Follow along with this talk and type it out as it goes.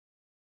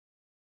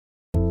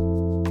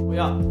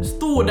Jag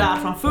stod där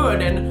framför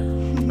den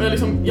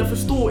och jag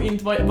förstod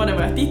inte vad det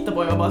var jag tittade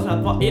på. Jag var bara så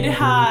att vad är det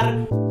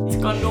här?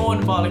 Ska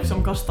någon bara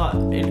kasta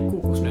en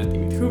kokosnöt i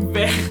mitt huvud?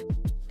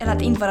 Eller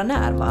att inte vara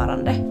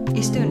närvarande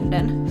i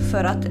stunden.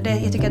 För att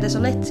jag tycker att det är så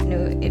lätt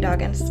nu i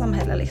dagens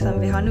samhälle.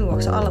 Vi har nu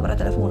också alla våra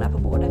telefoner på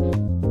bordet.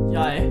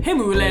 Jag är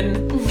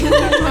hemulen.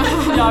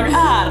 Jag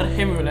är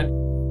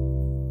hemulen.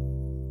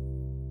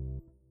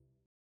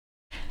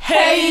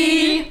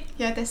 Hej!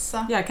 Jag är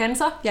Tessa. Jag är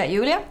Kenza. Jag är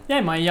Julia. Jag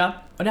är Maja.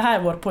 Och det här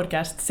är vår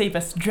podcast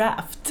Safest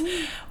Draft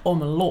om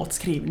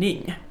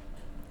låtskrivning.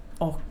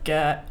 Och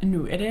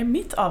nu är det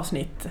mitt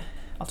avsnitt,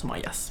 alltså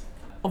Majas.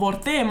 Och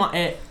vårt tema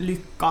är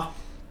lycka,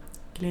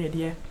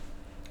 glädje,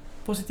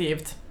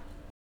 positivt.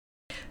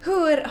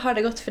 Hur har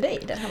det gått för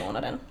dig den här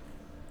månaden?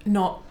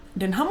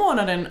 Den här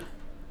månaden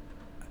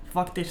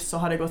faktiskt så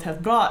har det gått helt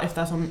bra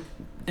eftersom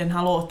den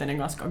här låten är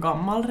ganska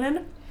gammal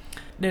redan.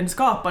 Den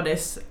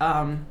skapades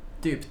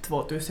typ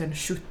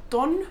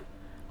 2017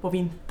 på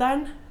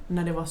vintern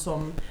när det var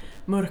som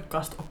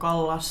mörkast och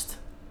kallast.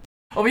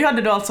 Och vi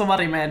hade då alltså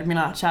varit med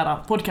mina kära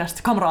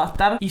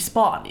podcastkamrater i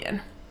Spanien.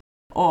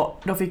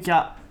 Och då fick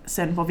jag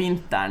sen på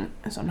vintern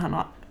sådana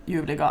här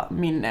ljuvliga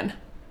minnen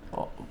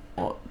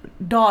och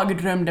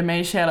dagdrömde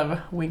mig själv,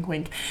 wink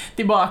wink,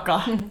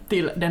 tillbaka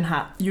till den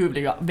här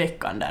ljuvliga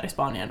veckan där i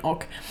Spanien.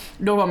 Och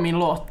då var min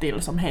låt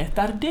till som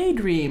heter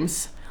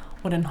Daydreams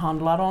och den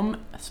handlar om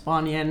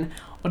Spanien.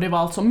 Och det var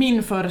alltså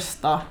min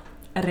första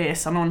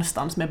resa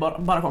någonstans med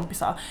bara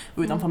kompisar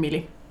utan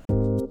familj.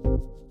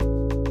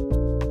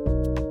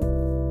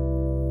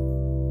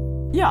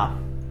 Ja,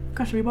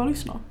 kanske vi bara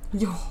lyssnar.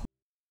 Ja.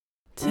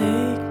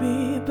 Take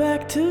me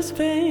back to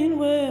Spain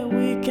where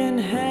we can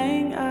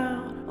hang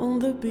out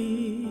on the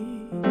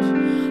beach.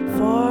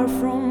 Far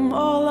from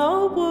all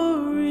our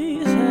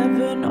worries,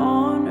 heaven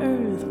on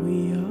earth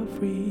we are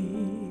free.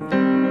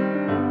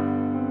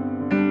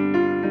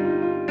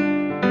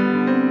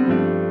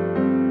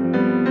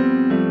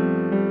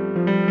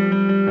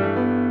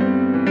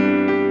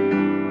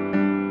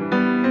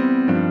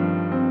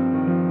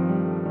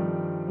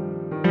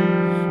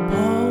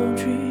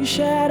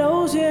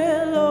 Shadows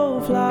yellow,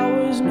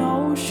 flowers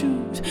no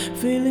shoes,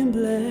 feeling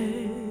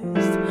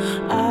blessed.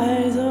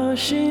 Eyes are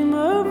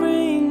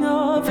shimmering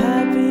of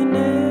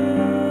happiness.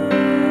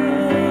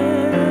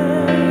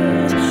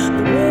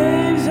 The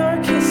waves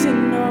are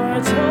kissing our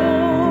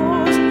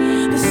toes.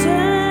 The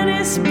sun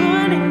is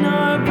burning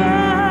our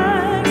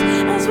backs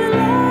as we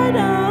lie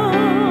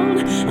down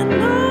and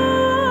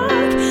look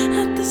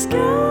at the sky.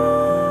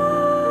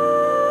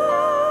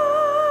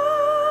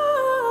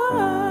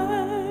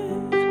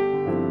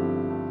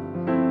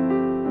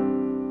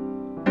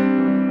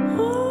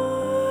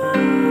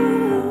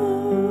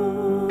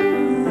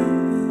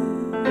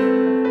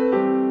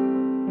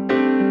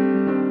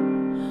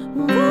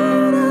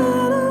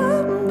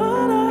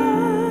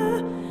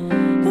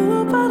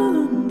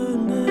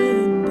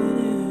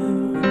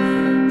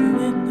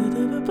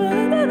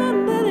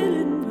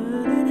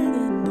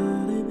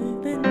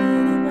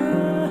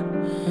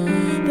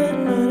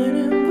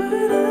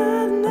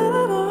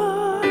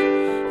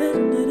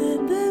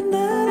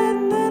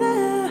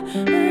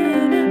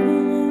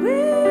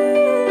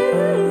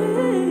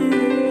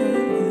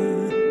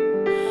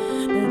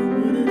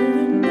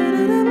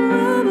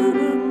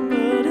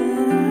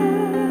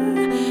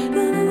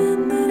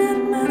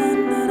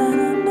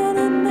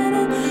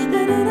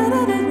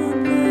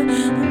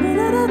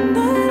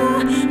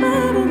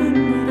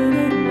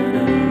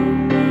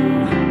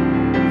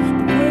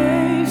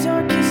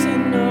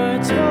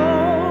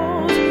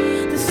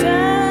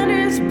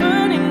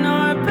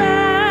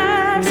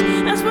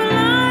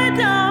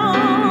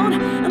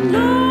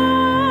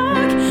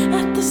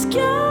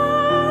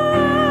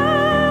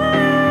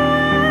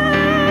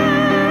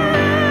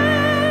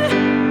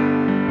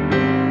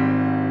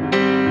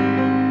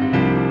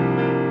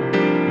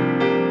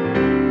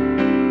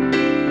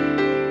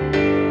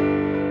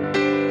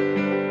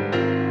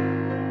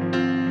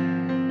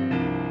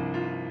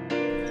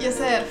 Jag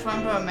ser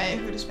framför mig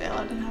hur du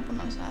spelar den här på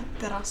någon sån här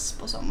terrass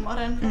på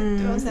sommaren.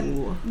 Vet du? Och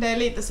sen, det är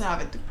lite så här,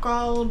 vet du,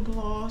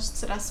 kallblåst,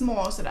 sådär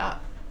små sådär.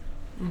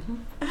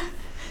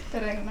 Det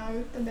regnar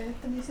ute, det är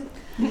jättemysigt.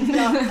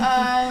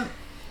 Ja,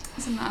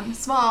 sån här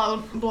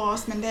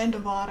svalblåst men det är ändå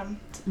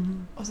varmt.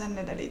 Och sen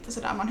är det lite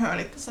sådär, man hör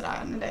lite sådär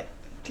när det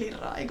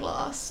klirrar i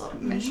glas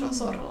och människor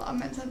sorlar.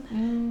 Men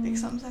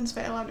sen, sen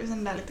spelar du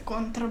sen där lite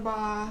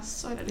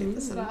kontrabas och är det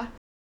lite sådär.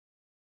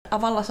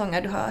 Av alla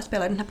sånger du har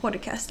spelat i den här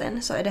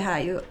podcasten så är det här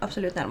ju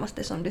absolut närmast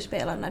det som du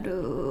spelar när du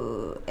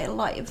är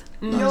live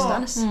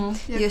någonstans.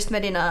 Just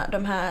med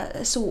de här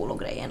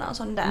sologrejerna och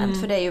sånt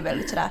där. För det är ju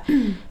väldigt sådär,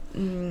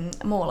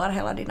 målar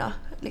hela dina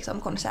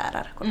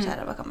konserter,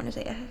 vad kan man nu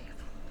säga?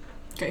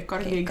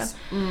 Gigs.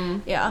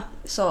 Ja,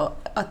 så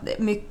att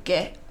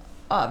mycket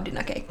av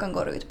dina keikan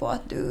går ut på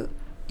att du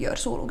gör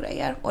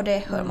sologrejer och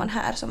det hör man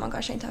här som man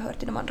kanske inte har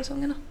hört i de andra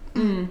sångerna.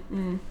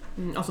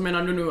 Alltså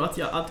menar du nu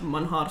att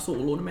man har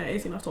solon med i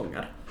sina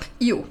sånger?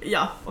 Jo.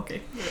 Ja,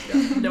 okej. Ja,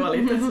 det var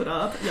lite sådär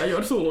att jag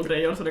gör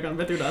sologrejer så det kan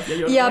betyda att jag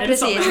gör Ja,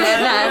 precis.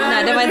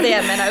 Nej, det var inte det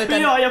jag menade.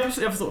 Utan... Ja, jag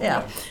förstår.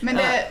 Ja. Men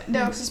det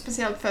är också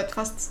speciellt för att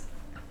fast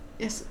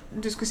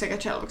du skulle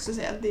säkert själv också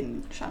säga att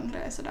din genre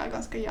är sådär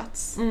ganska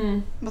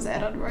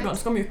jazzbaserad, right?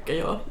 Ganska mycket,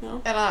 ja.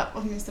 Eller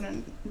åtminstone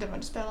det vad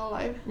du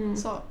spelar live.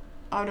 Så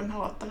av de här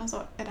låtarna så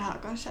är det här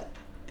kanske...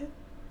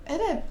 Är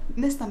det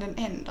nästan den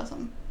enda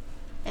som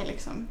är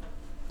liksom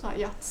så här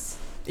jazz?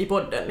 I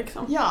podden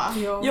liksom. Ja.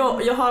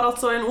 Ja, jag har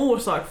alltså en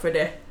orsak för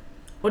det.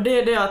 Och det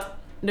är det att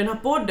den här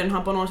podden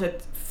har på något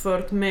sätt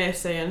fört med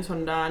sig en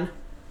sån där...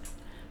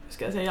 Hur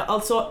ska jag säga?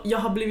 Alltså, jag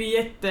har blivit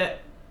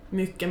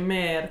jättemycket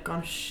mer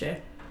kanske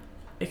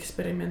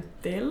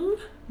experimentell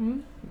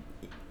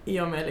i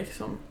och med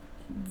liksom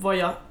vad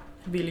jag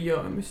vill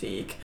göra med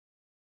musik.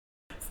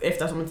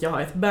 Eftersom att jag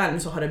har ett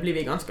band så har det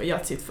blivit ganska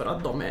jazzigt för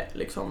att de är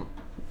liksom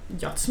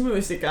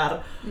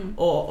jazzmusiker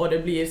och det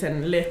blir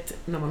sen lätt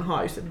när man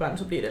har just ett band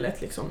så blir det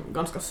lätt liksom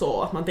ganska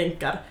så att man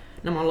tänker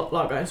när man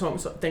lagar en sång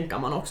så tänker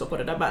man också på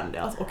det där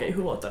bandet att okej,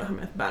 hur låter det här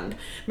med ett band?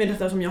 Men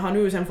eftersom jag har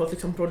nu sen fått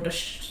liksom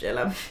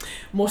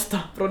måste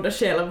prodda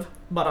själv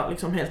bara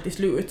liksom helt till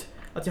slut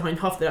att jag har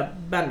inte haft det där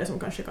bandet som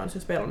kanske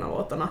spelar de här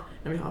låtarna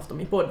när vi har haft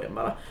dem i podden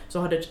bara så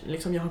hade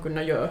liksom jag har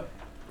kunnat göra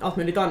allt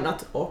möjligt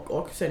annat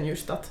och sen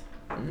just att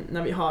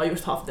när vi har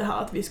just haft det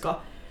här att vi ska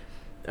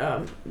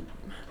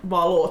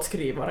vara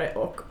låtskrivare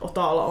och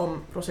tala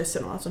om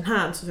processen och allt sånt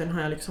här så sen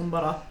har jag liksom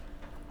bara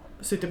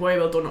suttit på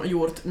Ableton och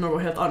gjort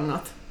något helt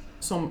annat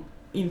som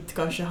inte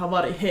kanske har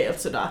varit helt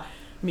sådär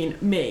min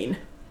main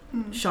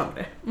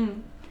genre.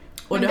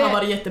 Och det har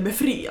varit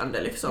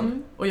jättebefriande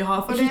liksom. Och jag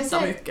har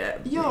hittat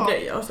mycket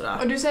grejer och sådär.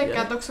 Och du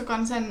säkert också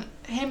kan sen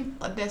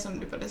hämta det som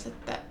du på det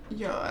sättet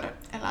gör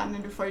eller när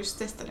du får just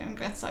testa dina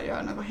gränser och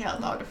göra något helt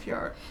out of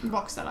your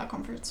box eller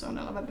comfort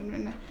zone eller vad det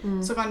nu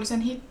är. Så kan du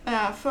sen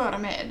föra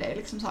med dig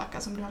liksom saker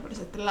som du har på det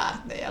sättet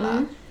lärt dig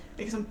eller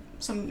liksom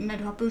som när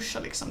du har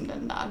pushat liksom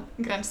den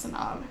där gränsen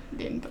av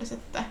din på det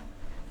sättet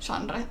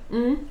genre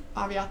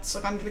av jazz så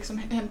kan du liksom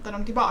hämta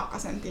dem tillbaka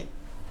sen till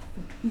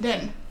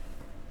den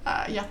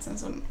jazzen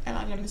som, eller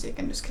den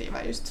musiken du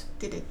skriver just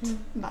till ditt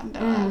band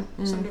eller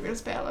som du vill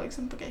spela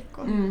liksom på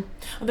keikkor.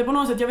 Och det är på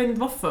något sätt, jag vet inte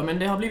varför, men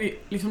det har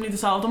blivit liksom lite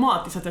så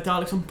automatiskt att jag har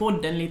liksom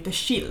podden lite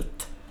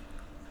skilt.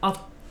 Att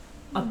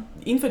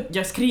inte för att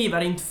jag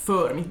skriver inte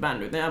för mitt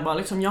band utan jag bara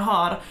liksom, jag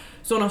har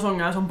såna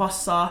sånger som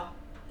passar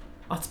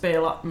att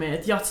spela med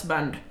ett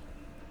jazzband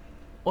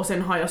och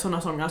sen har jag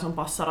såna sånger som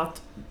passar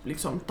att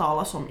liksom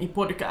talas om i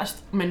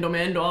podcast men de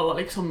är ändå alla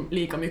liksom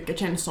lika mycket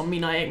känns som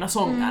mina egna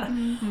sånger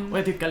och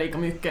jag tycker lika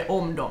mycket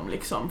om dem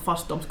liksom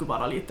fast de skulle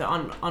vara lite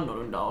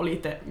annorlunda och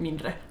lite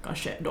mindre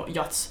kanske då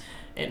jazz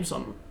än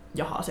som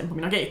jag har sen på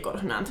mina keikkor och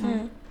sånt.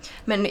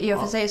 Men i och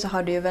för sig så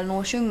har du ju väl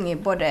nog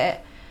sjungit både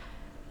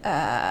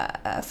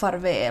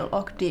Farväl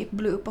och Deep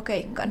Blue på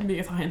keikkan.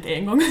 Det har hänt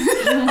en gång.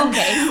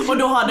 Och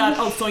då har det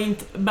alltså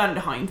inte,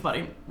 bandet har inte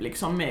varit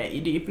liksom med i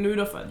Deep Blue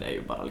då, för det är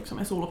ju bara liksom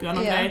en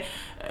solopiano-grej,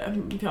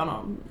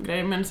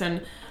 piano-grej, men sen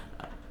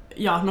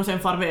sen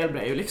Farväl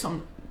blev ju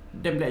liksom,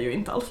 den blev ju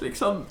inte alls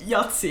liksom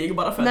jazzig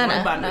bara för att det var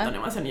ett band utan det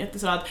var sen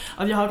jättesådär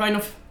att jag har kind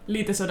of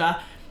lite sådär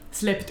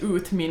släppt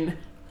ut min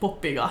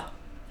poppiga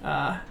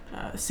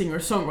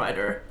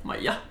singer-songwriter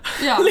Maja.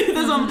 Ja.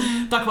 Lite som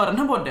tack vare den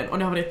här podden och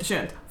det har varit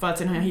jätteskönt för att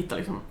sen har jag hittat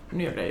liksom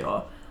nya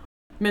grejer.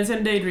 Men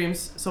sen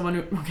Daydreams så var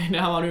nu, det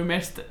här var nu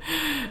mest,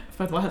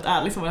 för att vara helt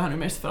ärlig så var det här nu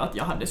mest för att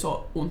jag hade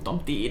så ont om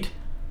tid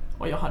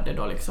och jag hade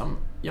då liksom,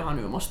 jag har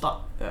nu måste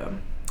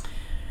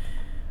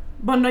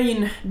banda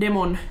in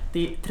demon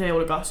till 3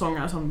 olika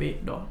sånger som vi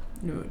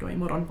då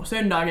imorgon på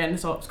söndagen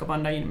så ska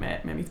banda in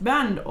med mitt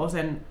band och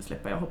sen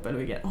släpper jag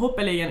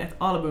hoppeligen ett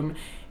album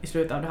i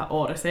slutet av det här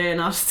året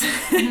senast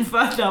för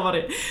att det har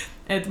varit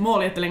ett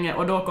mål jättelänge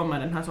och då kommer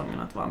den här sången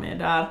att vara med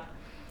där.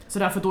 Så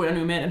därför tog jag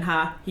nu med den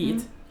här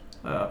hit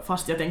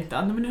fast jag tänkte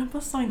att men den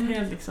passar inte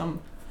helt liksom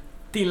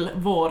till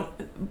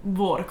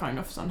vår kind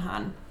of sån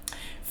här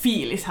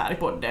filis här i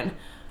podden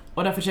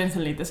och därför känns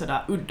den lite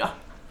sådär udda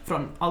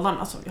från allt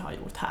annat som vi har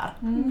gjort här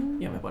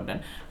i och med podden.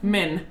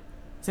 Men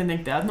sen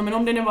tänkte jag att men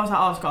om den var så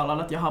här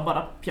avskalad att jag har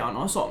bara piano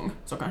och sång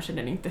så kanske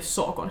den inte är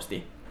så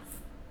konstig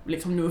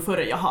liksom nu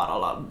före jag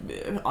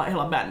har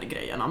hela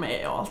bandgrejerna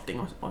med och allting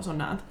och sånt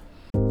där.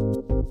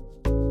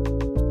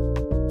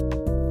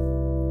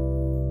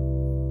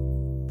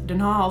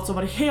 Den har alltså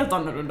varit helt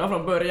annorlunda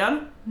från början.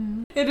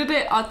 Är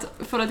det att,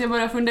 för att jag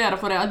börjar fundera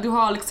på det, att du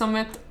har liksom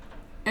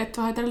ett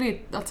vad heter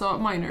det, alltså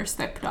minor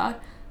step där?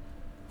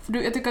 För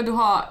jag tycker att du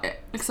har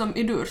liksom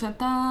i dur såhär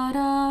da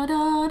da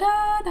da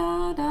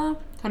da da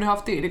har du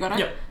haft tidigare?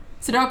 Ja.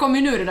 Så det har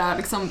kommit nu det där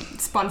liksom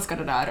spanska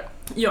det där.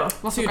 Ja,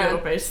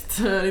 sydeuropeiskt,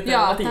 lite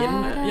latin.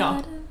 Ja,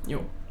 jo.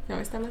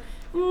 Ja, istället.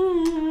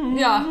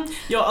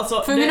 Ja,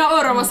 alltså för mina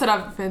öron var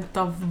sådär,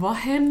 vänta, vad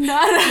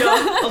händer? Ja,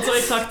 alltså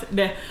exakt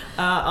det.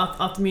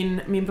 Att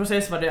min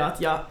process var det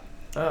att jag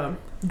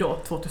då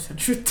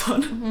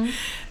 2017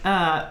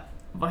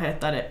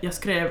 jag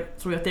skrev,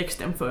 tror jag,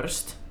 texten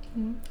först.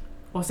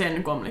 Och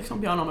sen kom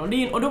liksom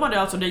pianomelodin, och då var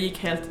det alltså, det gick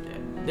helt,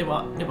 det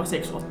var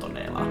 6/8.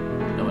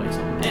 Det var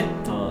liksom 1,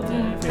 2, 3,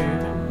 4,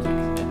 5, 6.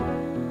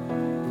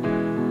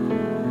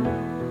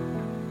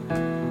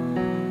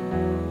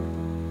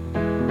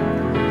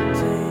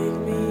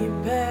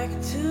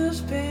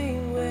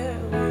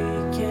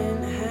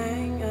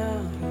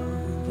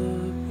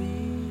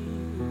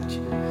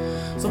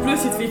 Så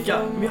plötsligt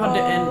vi hade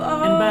en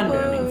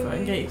bandövning för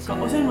en gejka,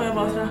 och sen var jag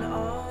bara sådär,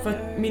 för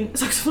att min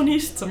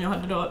saxofonist som jag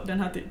hade då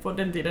på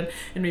den tiden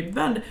i mitt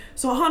band,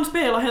 så han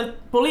spelade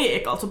helt på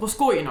lek, alltså på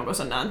skoj, något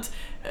sånt där,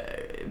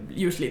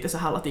 just lite så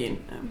här latin,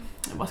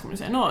 vad ska man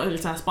säga,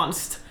 lite så här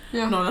spanskt.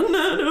 Ja.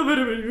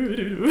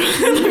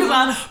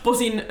 På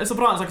sin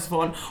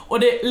sopransaxofon, och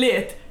det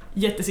lät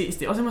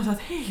jättesistigt, och sen var jag så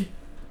att hej,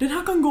 den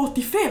här kan gå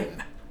till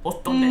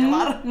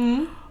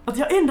 5/8. Att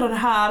jag ändrar det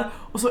här,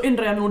 och så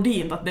ändrar jag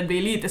melodin att det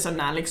blir lite sån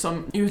där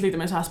liksom, just lite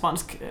med så här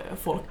spansk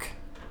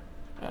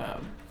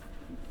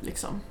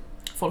liksom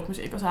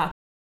folkmusik och så här.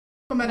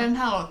 Kommer den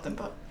här låten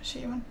på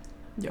skivan?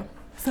 Ja.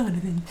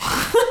 Sorry.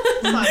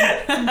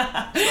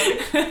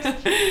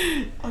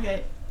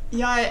 Okej,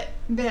 jag är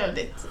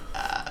väldigt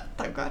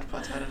taggad på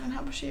att höra den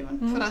här på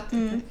skivan, för att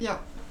jag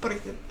på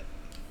riktigt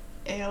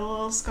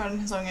älskar den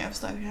här sången. Jag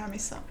förstår inte hur jag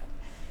missar.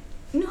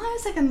 Nu har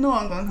jag säkert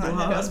någon gång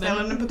hört det och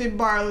spelat den på typ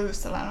Bar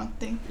Loose eller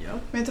någonting. Ja.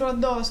 Men jag tror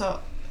att då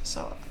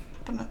så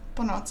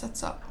på något sätt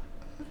så,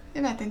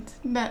 jag vet inte,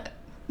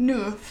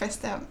 nu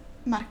fäster jag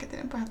märke till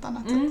den på ett helt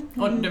annat sätt.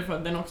 Och det är för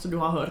att den också, du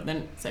har hört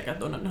den säkert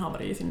då när den har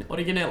varit i sin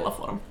originella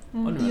form.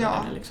 Och nu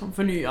är den liksom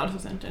förnyad, så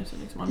sen känns det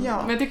liksom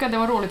annorlunda. Men jag tycker att det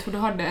var roligt, för du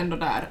hade ändå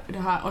där, det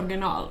här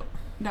original,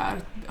 där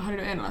hade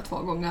du 1 eller 2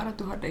 gånger att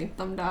du hade inte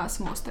de där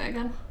små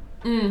stegen.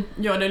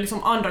 Ja, det är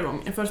liksom andra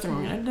gången, första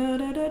gången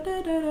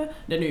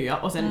det nya,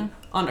 och sen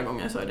andra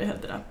gången så är det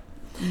helt det där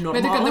normala.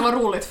 Men jag tycker att det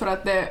var roligt för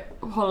att det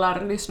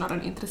håller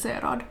lyssnaren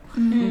intresserad.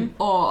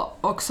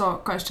 Och också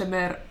kanske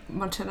mer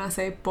man känner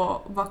sig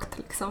på vakt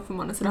liksom, för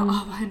man är sådär,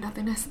 vad händer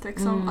till nästa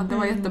liksom. Att det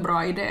var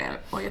jättebra idé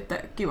och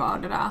jättekiva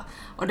det där.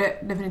 Och det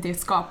definitivt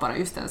skapar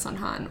just en sån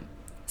här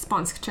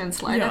spansk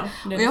känsla i det.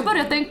 Och jag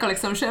började tänka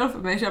liksom själv för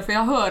mig själv, för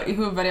jag hör i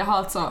huvudet,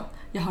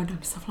 jag har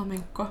dansat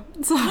flamenco.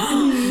 Så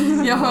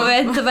jag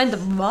hör... Vänta,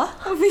 va?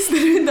 Visste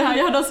du inte här?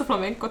 Jag har dansat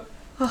flamenco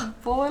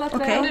 2 eller 3.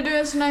 Okay. Du är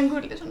en sån här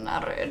gullig, sån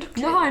här röd.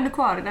 Jag har ännu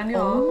kvar i den,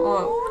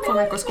 och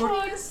flamenco-skor.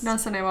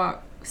 Dansade när jag var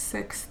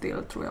 6 till,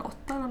 tror jag, 8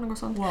 eller något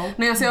sånt. Wow.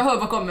 Nej, alltså jag hör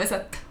bakom mig så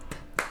att...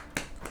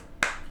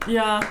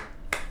 Ja.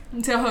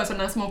 Så jag hör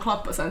sådana små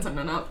klapp och sen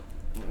sådana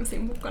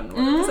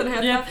simbukan.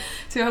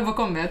 Så jag har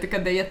bakom mig, jag tycker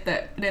att det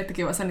är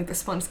jättekul, sen lite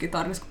spansk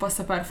gitarr, det skulle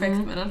passa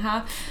perfekt med den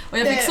här. Och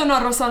jag fick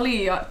såna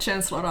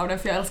Rosalia-känslor av den,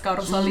 för jag älskar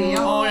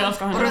Rosalia.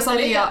 Och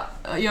Rosalia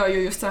gör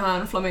ju just så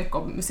här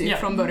flamenco-musik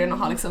från början och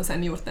har liksom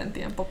sen gjort den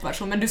till en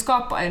popversion. Men du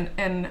skapar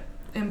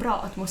en bra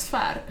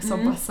atmosfär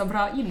som passar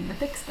bra in med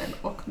texten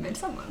och med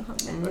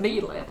sammanhanget, och det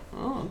gillar jag.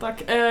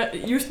 Tack.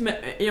 Just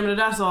med det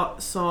där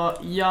så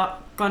jag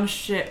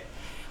kanske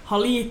har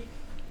lite,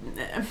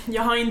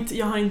 jag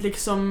har inte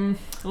liksom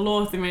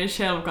låtit mig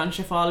själv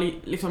kanske falla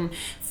liksom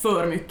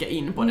för mycket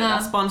in på det där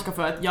spanska,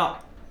 för att jag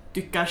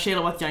tycker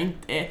själv att jag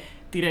inte är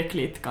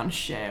tillräckligt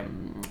kanske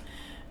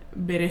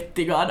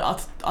berättigad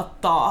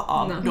att ta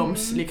av dem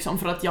liksom,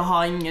 för att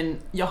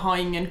jag har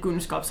ingen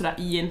kunskap sådär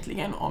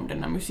egentligen om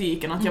den här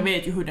musiken, att jag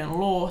vet ju hur den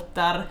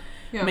låter,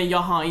 men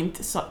jag är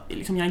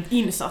inte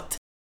insatt.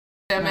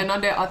 Jag menar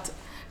det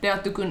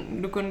att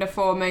du kunde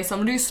få mig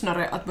som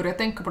lyssnare att börja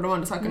tänka på de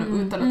andra sakerna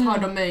utan att ha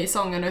dem med i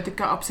sången, och jag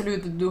tycker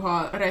absolut att du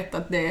har rätt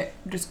att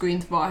det skulle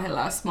inte vara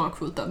heller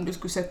smakfullt om du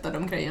skulle sätta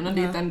de grejerna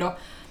dit ändå.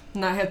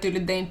 Nej, helt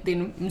tydligt, det är inte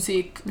din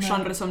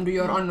musikgenre som du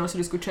gör annars, så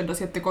det skulle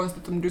kännas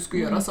jättekonstigt om du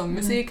skulle göra som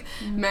musik.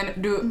 Men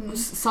du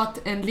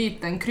satt en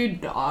liten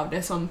krydda av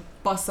det som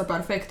passar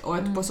perfekt och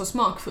på så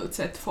smakfullt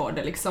sätt får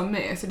det liksom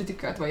med, så det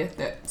tycker jag att var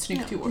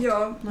jättesnyggt gjort.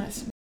 Ja.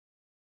 Nice.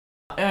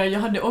 Jag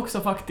hade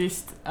också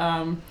faktiskt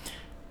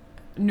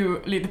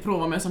nu lite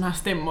prova med såna här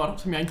stämmor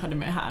som jag inte hade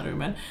med här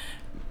nu,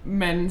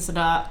 men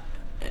sådär,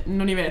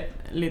 ni vet,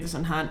 lite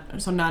sån här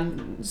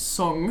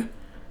sång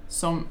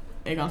som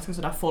är ganska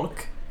sådär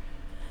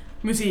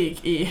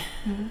folkmusik i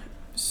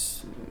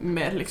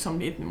mer liksom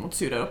dit mot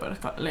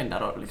sydeuropeiska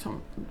länder och liksom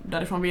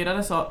därifrån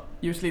vidare, så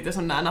just lite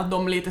sån där att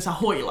de lite så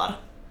hojlar.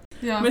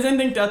 Ja. Men sen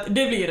tänkte jag att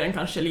det blir en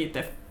kanske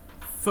lite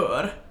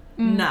för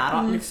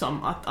nära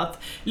liksom,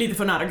 att lite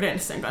för nära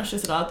gränsen kanske,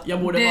 så att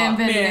jag borde vara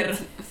mer... Det är en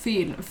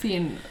väldigt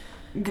fin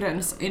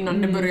gräns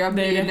innan det börjar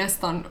bli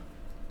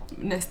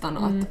nästan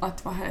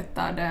att vad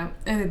heter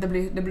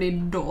det blir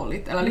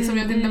dåligt, eller liksom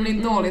jag tycker det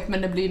blir dåligt,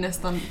 men det blir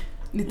nästan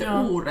lite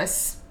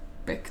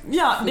orespekt.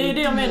 Ja, det är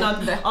det jag menar,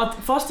 att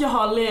fast jag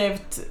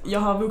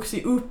har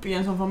vuxit upp i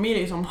en sån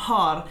familj som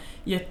har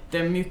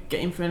jättemycket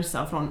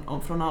influenser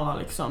från alla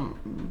liksom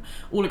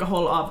olika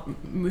håll av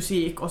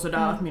musik och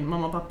sådär, att min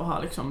mamma och pappa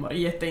har liksom varit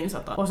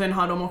jätteinsatta, och sen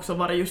har de också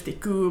varit just i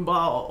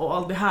Kuba och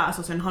allt det här,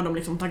 så sen har de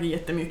liksom tagit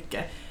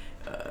jättemycket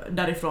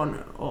därifrån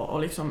och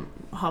liksom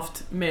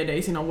haft med det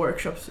i sina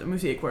workshops,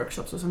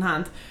 musikworkshops och sånt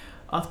här,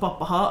 att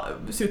pappa har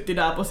suttit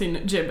där på sin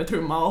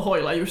djembetrumma och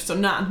hojlat just så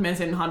nära, men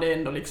sen har det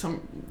ändå liksom,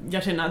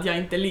 jag känner att jag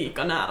inte är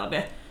lika nära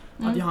det.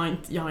 Att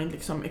jag har inte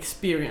liksom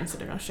experienced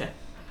det kanske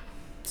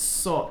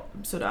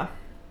sådär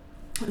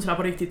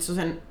på riktigt, så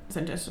sen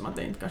känns det som att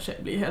det inte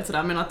kanske blir helt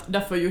sådär, men att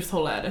därför just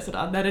håller jag det sådär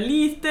att där är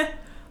lite,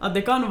 att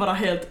det kan vara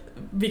helt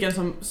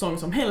vilken sång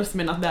som helst,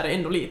 men att där är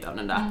ändå lite av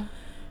den där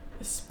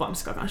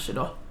spanska kanske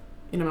då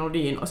inom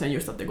melodin, och sen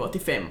just att det går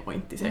till 5 och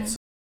inte till 6.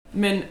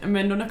 Men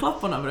de där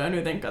klapparna börjar jag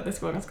nu tänka att det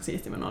ska vara ganska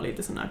sistigt med några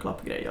lite sådana här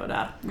klappgrejer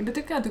där. Men det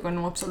tycker jag att du kan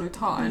nog absolut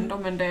ha ändå,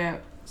 men det är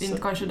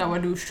inte kanske där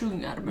vad du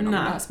sjunger med de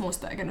där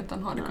småstegen,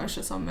 utan har det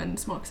kanske som en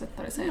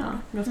smaksättare senare.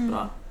 Ja,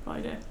 ganska bra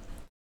idé.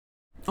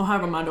 Och här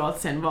kommer då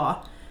att sen vara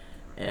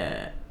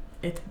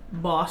ett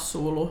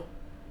bassolo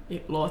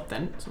i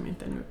låten som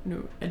inte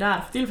nu är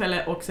där för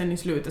tillfället, och sen i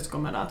slutet så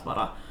kommer det att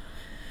vara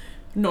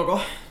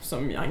något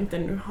som jag inte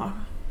nu har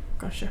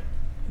kanske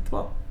hittat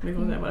på. Vi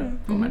får se vad det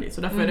kommer dit,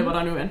 så därför är det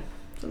bara nu en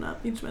sån här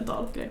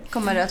instrumental grej.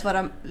 Kommer det att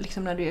vara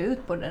liksom när du är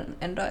ute på den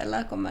ändå,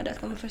 eller kommer det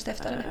att komma först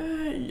efter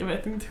det? Jag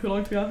vet inte hur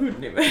långt vi har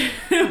hunnit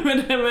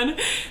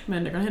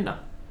men det kan hända.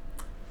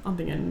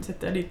 Antingen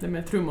sätter jag dit det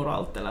med trummor och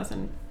allt, eller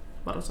sen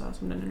bara så här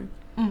som den är nu.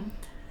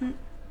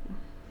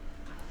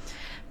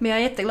 Men jag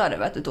är jätteglad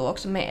över att du tog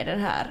också med den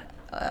här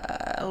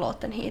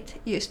låten hit.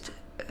 Just,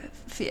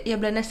 jag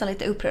blev nästan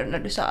lite upprörd när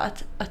du sa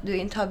att du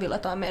inte har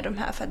velat ta med de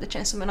här för att det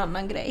känns som en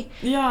annan grej.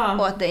 Ja.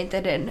 Och att det inte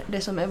är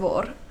det som är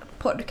vår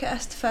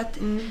podcast. För att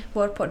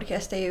vår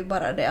podcast är ju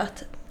bara det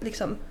att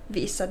liksom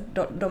visa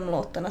de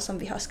låtarna som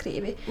vi har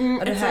skrivit.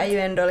 Och det här är ju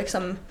ändå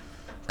liksom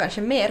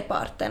kanske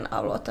merparten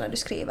av låtarna du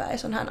skriver är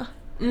sådana här.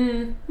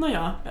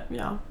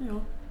 Ja.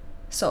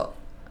 Så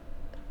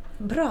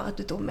bra att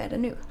du tog med det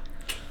nu.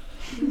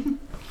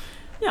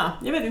 Ja,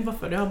 jag vet inte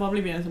varför. Det har bara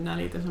blivit en sån där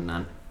lite sån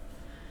där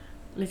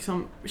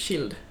liksom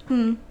skild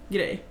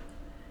grej.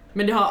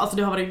 Men det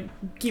har varit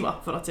kiva,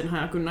 för att sen har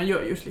jag kunnat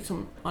göra just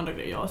liksom andra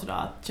grejer och sådär,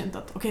 att känt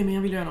att okej, men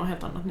jag vill göra något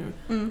helt annat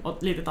nu.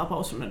 Och lite ta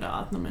paus från det där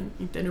att men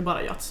inte är nu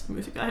bara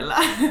jazzmusiker heller.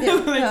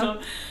 Liksom.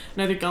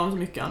 Men jag tycker om så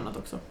mycket annat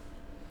också.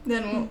 Det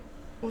är nog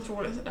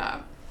otroligt sådär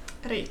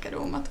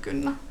rikedom att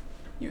kunna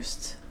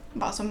just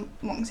vara så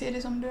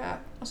mångsidig som du är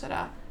och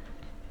sådär.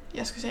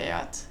 Jag skulle säga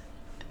att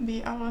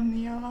ni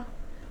alla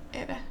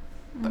är det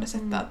på det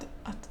sättet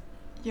att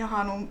jag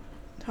har nog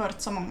hört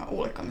så många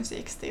olika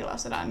musikstilar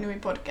sådär nu i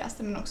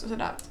podcasten, men också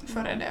sådär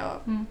före det,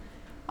 och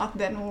att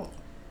det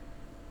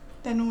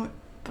är nog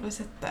på det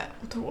sättet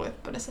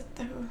otroligt på det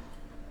sättet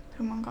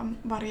hur man kan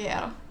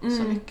variera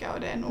så mycket, och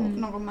det är nog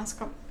något man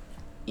ska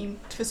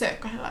inte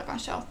försöka heller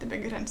kanske alltid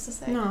begränsa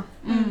sig. Ja.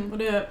 Och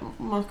det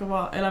man ska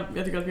vara, eller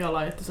jag tycker att vi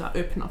alla är jätte så här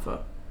öppna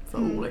för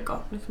olika,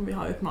 liksom vi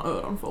har öppna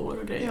öron för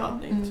olika grejer. Ja.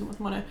 Det är inte som att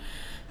man är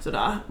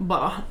sådär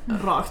bara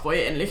rakt på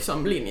en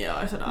liksom linje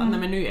och sådär, nej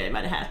men nu är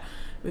det här,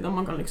 utan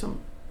man kan liksom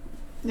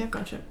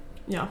kanske,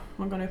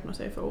 man kan öppna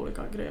sig för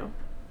olika grejer.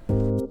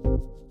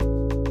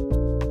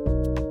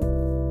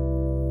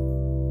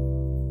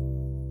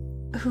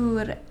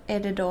 Hur är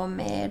det då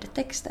med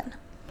texten?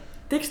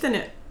 Texten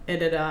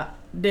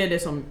är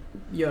det som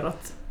gör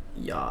att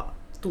jag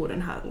tog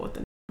den här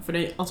låten. För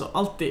det är alltså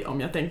alltid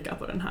om jag tänker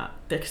på den här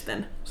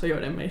texten så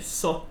gör den mig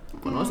så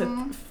på något sätt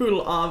full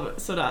av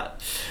sådär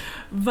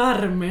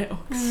värme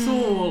och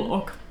sol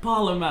och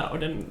palmer, och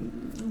den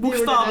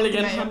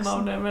bokstavligen handlar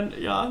om det, men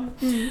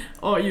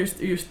och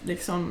just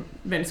liksom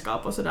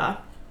vänskap och sådär.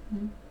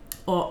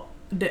 Och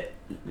det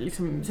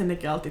liksom, sen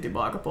tänker jag alltid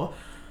tillbaka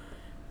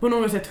på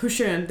något sätt hur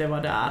skönt det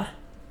var där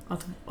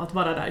att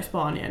vara där i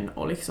Spanien,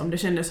 och liksom det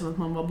kändes som att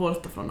man var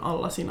borta från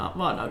alla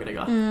sina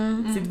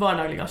sitt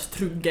vardagliga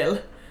struggel.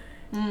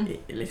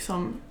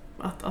 Liksom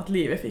att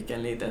livet fick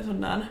en liten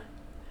sån där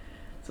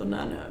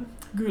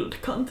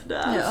guldkant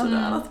där,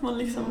 sådär, att man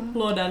liksom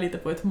låg där lite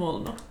på ett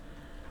moln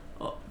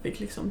och fick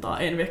liksom ta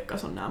en vecka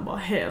sån där bara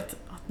helt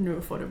att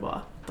nu får du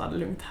bara ta det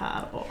lugnt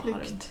här och ha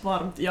det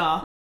varmt.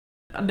 Ja.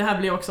 Det här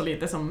blir också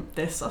lite som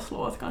Tessas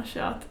låt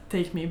kanske, att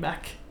Take Me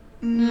Back.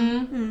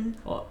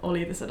 Och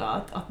lite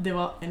sådär att det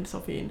var en så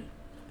fin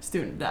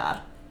stund där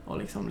och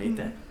liksom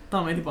lite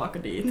ta mig tillbaka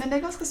dit. Men det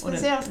är ganska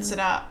speciellt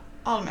sådär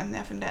allmänt när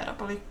jag funderar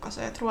på lycka,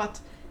 så jag tror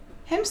att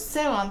hemskt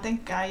sällan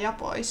tänker jag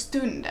på i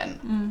stunden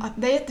att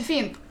det är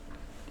jättefint.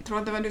 Jag tror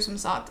att det var du som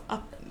sa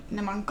att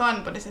när man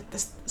kan på det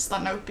sättet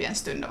stanna upp i en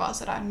stund och vara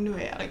sådär, nu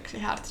är jag lycklig,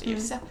 här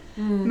trivs jag.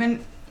 Men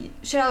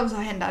själv så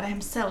händer det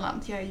hemskt sällan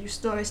att jag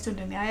just då i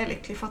stunden när jag är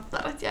lycklig fattar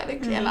att jag är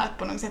lycklig, eller att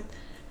på något sätt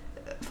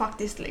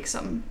faktiskt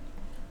liksom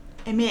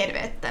är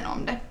medveten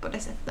om det på det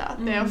sättet.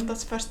 Att det är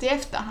oftast först i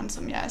efterhand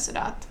som jag är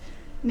sådär att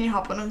ni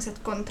har på något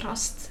sätt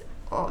kontrast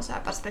och så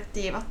här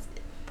perspektiv att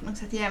på något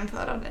sätt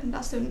jämföra den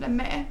där stunden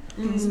med,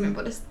 som jag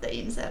på det sättet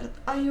inser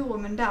att jo,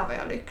 men där var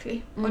jag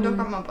lycklig. Och då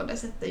kan man på det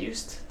sättet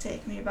just take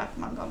me back,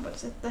 man kan på det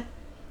sättet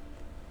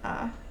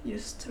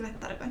just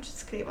lättare kanske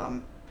skriva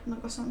om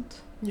något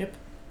sånt. Japp.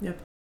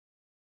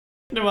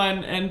 Det var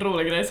en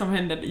rolig grej som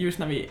hände just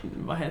när vi,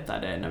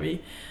 när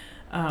vi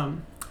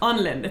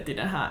anlände till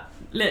den här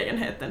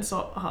lägenheten så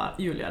har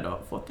Julia då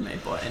fått mig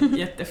på en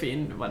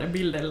jättefin, var det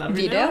bild eller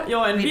video?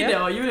 Ja, en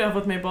video. Julia har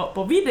fått mig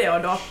på video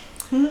då.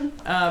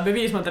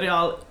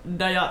 Bevismaterial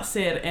där jag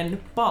ser en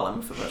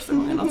palm för första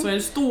gången. Alltså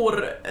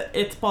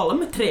ett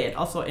palmträd,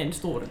 alltså en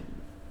stor,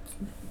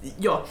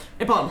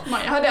 en palm.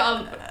 Maja hade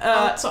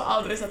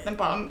aldrig sett en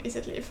palm i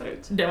sitt liv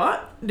förut.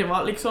 Det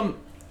var liksom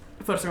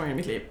första gången i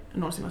mitt liv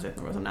någonsin har sett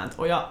något sånt här.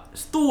 Och jag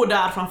stod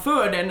där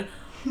framför den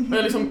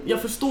och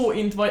jag förstod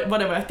inte vad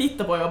det var jag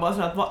tittade på. Jag var bara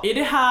så att vad är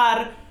det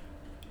här?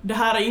 Det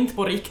här är inte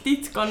på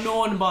riktigt. Kan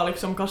någon bara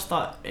liksom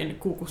kasta en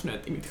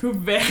kokosnöt i mitt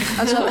huvud?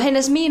 Alltså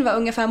hennes min var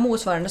ungefär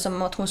motsvarande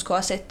som att hon skulle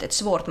ha sett ett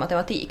svårt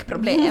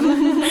matematikproblem.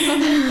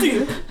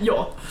 Typ,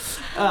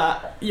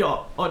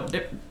 och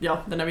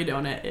den här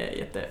videon är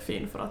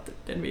jättefin för att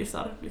den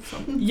visar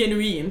liksom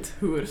genuint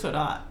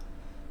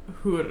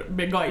hur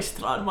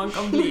begeistrad man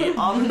kan bli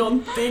av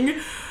någonting.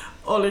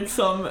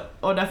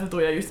 Och därför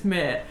tog jag just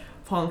med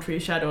Palm Tree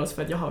Shadows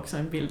för att jag har också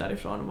en bild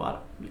därifrån var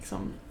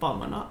liksom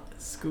palmerna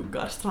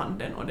skuggar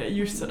stranden och det är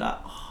just sådär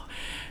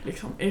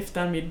liksom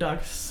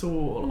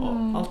eftermiddagssol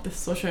och allt är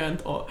så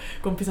skönt och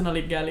kompisarna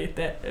ligger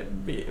lite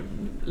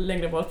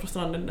längre bort på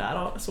stranden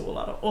där och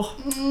solar och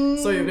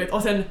så ljuvligt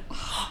och sen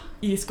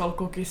iskall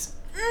kokis.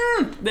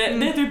 Det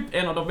är typ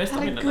en av de bästa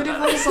minnena. Herregud, det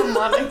var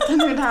sommarligt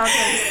nu det här.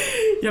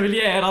 Jag vill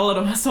ge er alla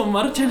de här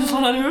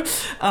sommarkänslorna nu.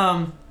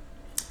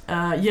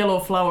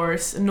 Yellow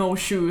flowers, no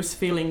shoes,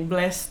 feeling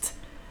blessed.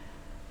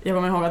 Jag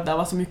kommer ihåg att det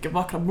var så mycket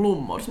vackra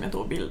blommor som jag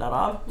tog bilder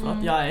av. För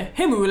att jag är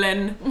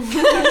hemulen.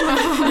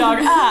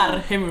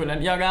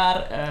 Jag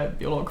är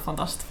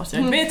biologfantast. Fast jag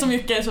inte vet så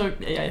mycket så är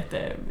jag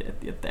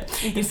jätte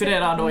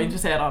inspirerad och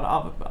intresserad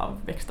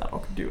av växter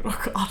och djur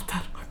och arter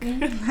och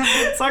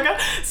saker.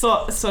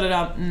 Så det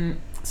där,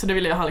 så det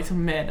vill jag ha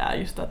liksom med där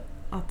just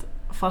att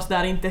fast där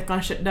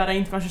är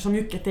inte kanske så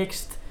mycket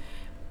text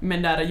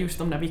men där är just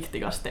de där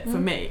viktigaste för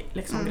mig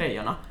liksom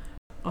grejerna.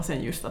 Och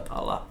sen just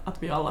att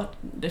vi alla,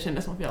 det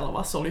kändes som att vi alla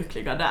var så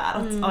lyckliga där,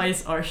 att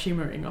eyes are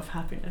shimmering of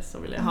happiness, så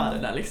vill jag ha det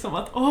där liksom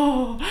att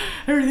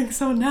everything's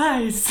so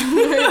nice.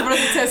 Jag borde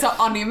säga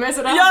så anime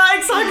sådär. Ja,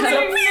 exakt!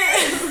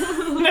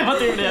 Det var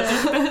typ det.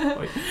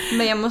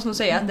 Men jag måste nog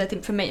säga att det är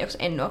typ för mig också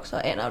ännu också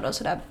en av de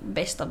sådär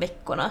bästa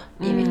veckorna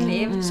i mitt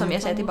liv som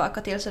jag ser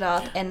tillbaka till sådär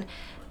att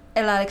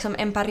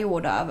en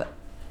period av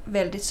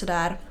väldigt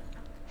sådär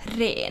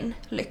ren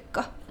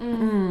lycka.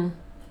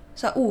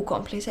 Så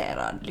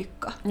okomplicerad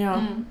lycka.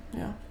 Ja.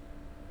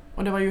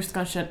 Och det var just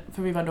kanske,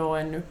 för vi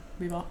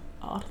var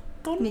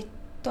 18.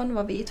 19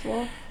 var vi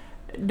två.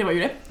 Det var ju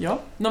det, ja.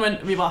 Men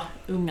vi var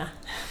unga.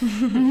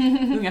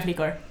 Unga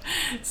flickor.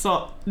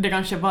 Så det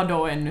kanske var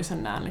då ännu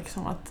sån där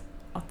liksom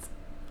att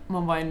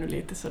man var ännu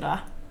lite sådär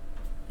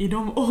i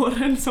de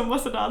åren som var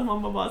sådär att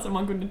man var bara så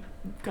man kunde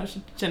kanske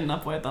känna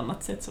på ett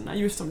annat sätt sådär,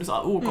 just som du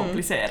sa,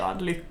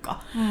 okomplicerad lycka.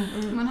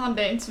 Man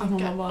hade inte så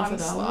mycket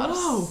ansvars.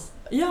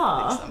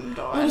 Ja,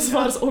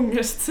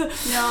 ansvarsångest.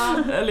 Ja.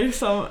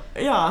 Liksom,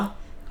 ja.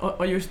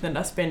 Och just den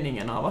där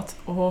spänningen av att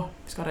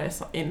vi ska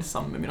resa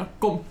ensam med mina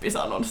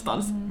kompisar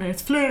någonstans med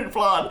ett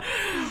flygplan.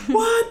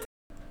 What?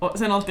 Och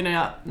sen alltid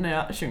när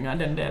jag sjunger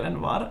den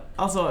delen var,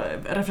 alltså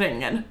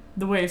refrängen,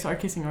 the waves are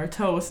kissing our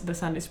toes, the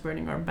sand is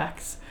burning our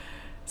backs.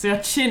 Så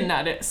jag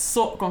känner det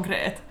så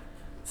konkret.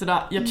 Så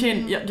där, jag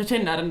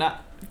känner den där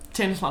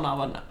känslan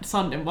av att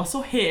sanden var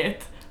så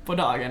het på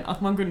dagen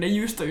att man kunde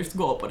just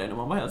gå på den och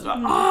man var helt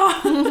sådär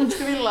Jag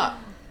skulle vilja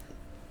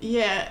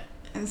ge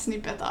en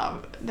snippet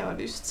av det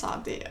du just sa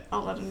till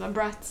alla de där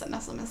bratsen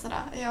som är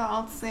sådär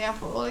alltså jag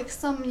får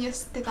liksom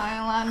just till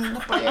Thailand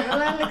på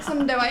julen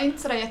liksom, det var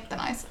inte sådär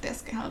jättenice att jag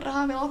skulle hellre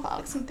ha velat fara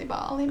liksom till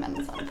Bali men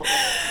sen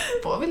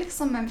får vi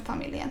liksom med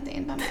familjen till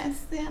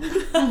Indonesien.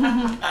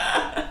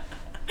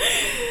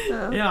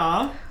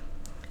 Ja.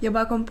 Jag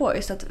bara kom på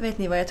just att, vet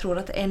ni vad jag tror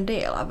att är en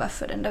del av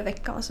varför den där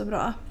veckan var så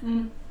bra?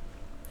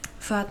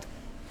 För att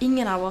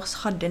ingen av oss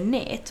hade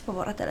nät på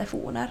våra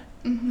telefoner.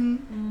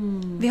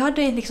 Vi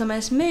hade inte liksom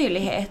ens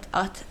möjlighet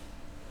att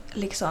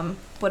liksom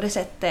på det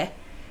sättet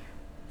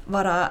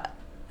vara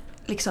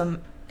liksom,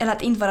 eller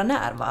att inte vara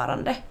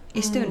närvarande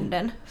i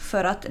stunden.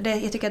 För att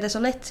jag tycker att det är så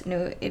lätt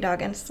nu i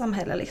dagens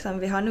samhälle liksom,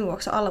 vi har nu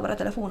också alla våra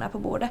telefoner på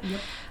bordet.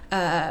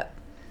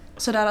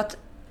 Så där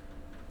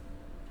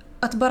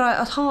att bara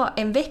att ha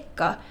en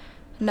vecka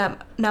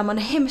när man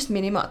är hemskt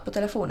minimalt på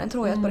telefonen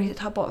tror jag att på riktigt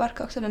har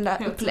påverkat också den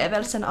där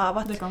upplevelsen av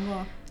att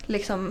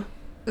liksom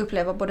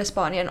uppleva både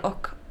Spanien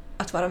och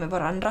att vara med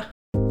varandra.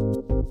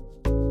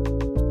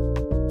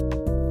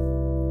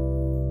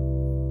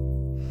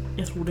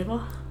 Jag tror det var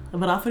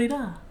bra för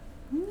idag.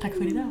 Tack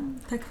för idag.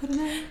 Tack för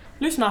idag.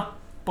 Lyssna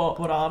på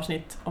våra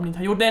avsnitt om ni inte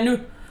har gjort det ännu.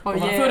 Och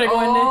ge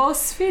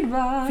oss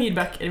feedback.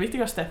 Feedback är det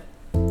viktigaste.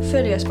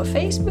 Följ oss på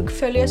Facebook,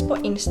 följ oss på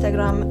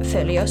Instagram,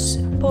 följ oss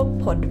på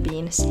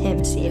Podbeans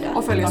hemsida.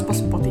 Och följ oss på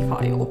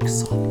Spotify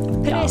också.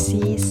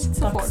 Precis.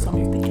 Tack så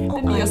mycket. Och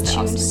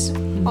iTunes.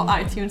 Och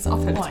iTunes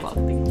och följ oss på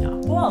allting.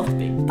 Ja, på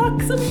allting.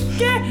 Tack så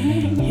mycket.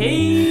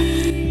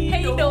 Hej!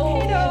 Hej då!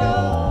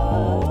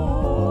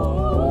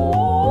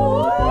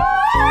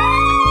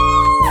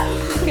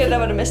 Hej då!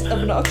 var det mest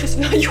obnoxious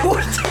vi har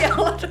gjort i alla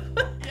dagar.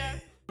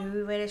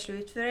 Nu är det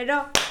slut för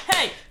idag.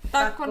 Hej!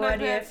 Tack och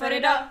adjö för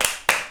idag.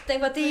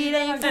 Tänk vad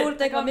tiden gick fort,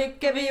 tänk vad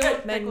mycket vi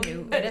gjort. Men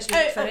nu är det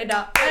slut för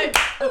idag.